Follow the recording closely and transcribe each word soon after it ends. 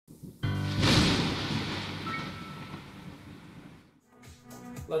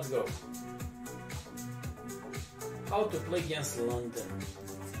let's go. How to play against London.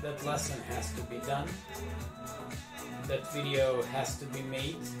 That lesson has to be done. That video has to be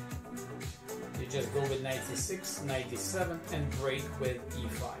made. You just go with 96, 97 and break with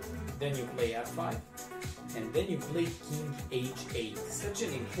e5. Then you play f5. And then you play king h8. Such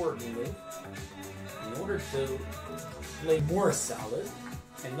an important move in order to play more solid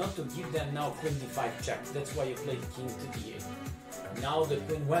and not to give them now queen d5 check. That's why you played king to d8. Now the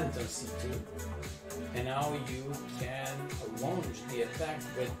queen went on c2, and now you can launch the attack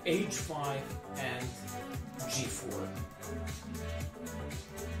with h5 and g4.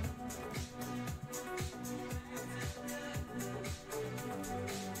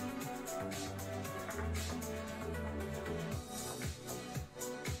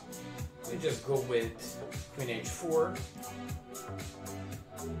 We just go with queen h4.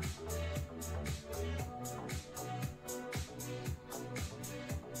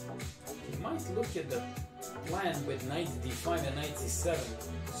 Might look at the plan with knight d5 and knight c7,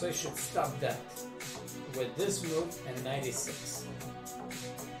 so I should stop that with this move and knight e6.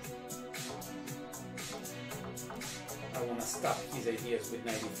 I want to stop his ideas with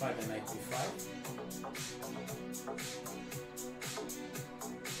knight e5 and knight b5.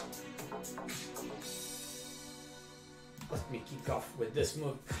 Let me kick off with this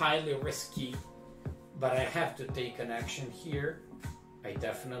move, highly risky, but I have to take an action here. I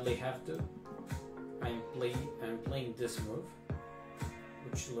definitely have to. I'm playing this move,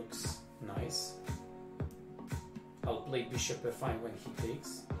 which looks nice. I'll play bishop f5 when he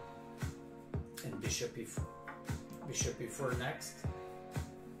takes, and bishop e4 next.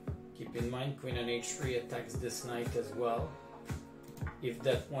 Keep in mind queen on h3 attacks this knight as well. If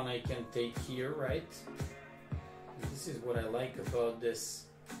that one I can take here, right? This is what I like about this.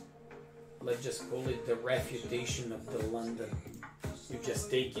 Let's just call it the refutation of the London. You just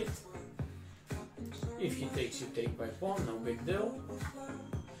take it. If he takes, you take by pawn, no big deal.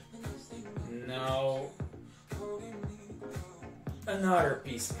 Now another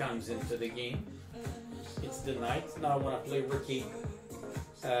piece comes into the game. It's the knight. Now I want to play rook a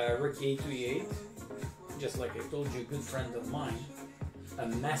to e8. Just like I told you, a good friend of mine, a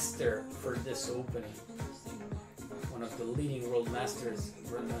master for this opening. One of the leading world masters,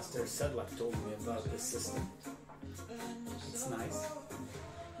 Grandmaster Sedlak, told me about this system. It's nice.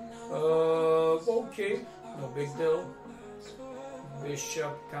 Okay, no big deal.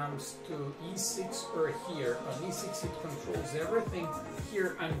 Bishop comes to e6 or here. On e6 it controls everything.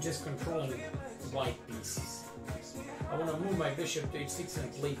 Here I'm just controlling white pieces. I want to move my bishop to h6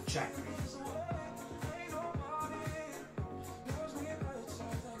 and play check.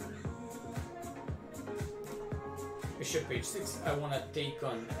 Bishop h6, I want to take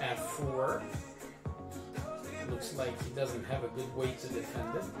on f4. Looks like he doesn't have a good way to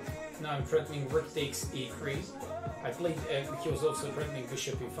defend it. Now I'm threatening rook takes e3. I played, he was also threatening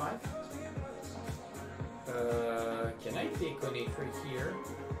bishop e5. Can I take on e3 here?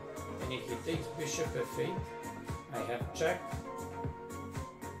 And if he takes bishop f8, I have check.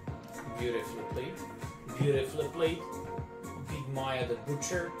 Beautifully played. Beautifully played. Big Maya the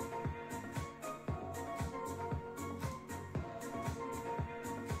Butcher.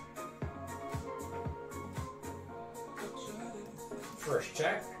 First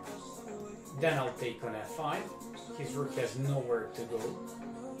check, then I'll take on f5. His rook has nowhere to go.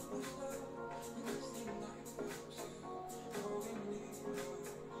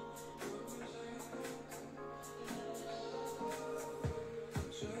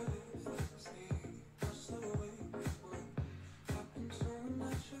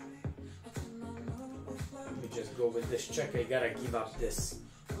 Let me just go with this check. I gotta give up this.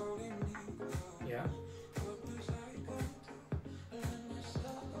 Yeah.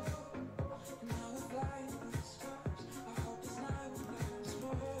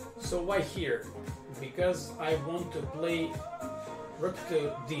 So why here? Because I want to play rook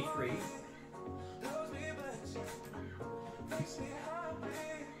to d3.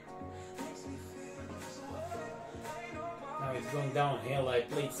 Now it's going downhill. I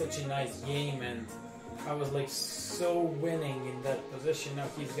played such a nice game and I was like so winning in that position. Now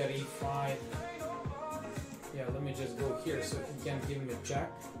he's got e5. Yeah, let me just go here so he can give me a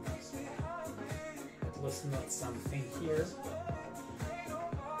check. At least not something here.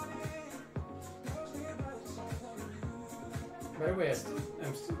 By the way,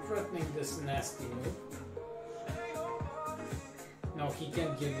 I'm still threatening this nasty move. Now he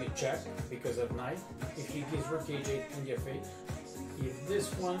can give me check because of knight. If he gives rook h8, king f8. If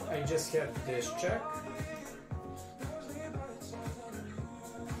this one, I just have this check.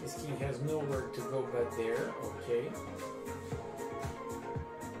 His king has nowhere to go but there. Okay.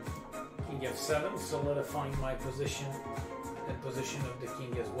 f7, solidifying my position and position of the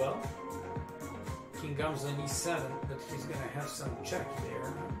king as well. King comes on e7, but he's gonna have some check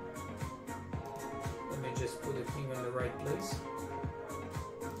there. Let me just put the king on the right place.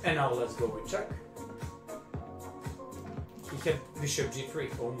 And now let's go with check. He had bishop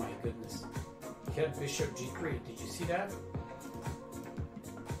g3. Oh my goodness. He had bishop g3. Did you see that?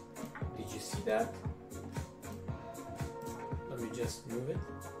 Did you see that? Let me just move it.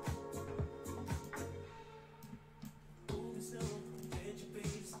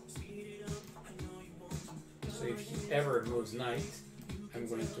 So if he ever moves knight, I'm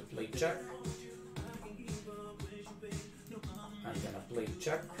going to play check. I'm gonna play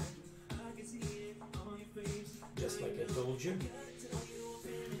check. Just like I told you.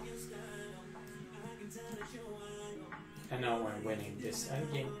 And now I'm winning this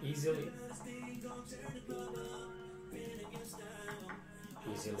endgame easily.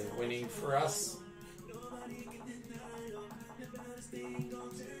 Easily winning for us.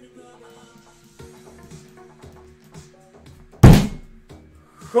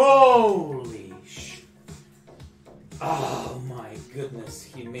 Holy sh! Oh my goodness,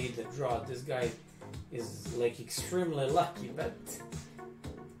 he made the draw. This guy is like extremely lucky, but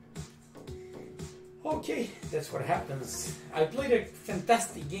okay, that's what happens. I played a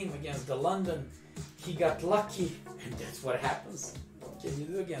fantastic game against the London. He got lucky, and that's what happens. What can you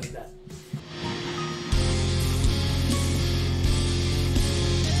do against that?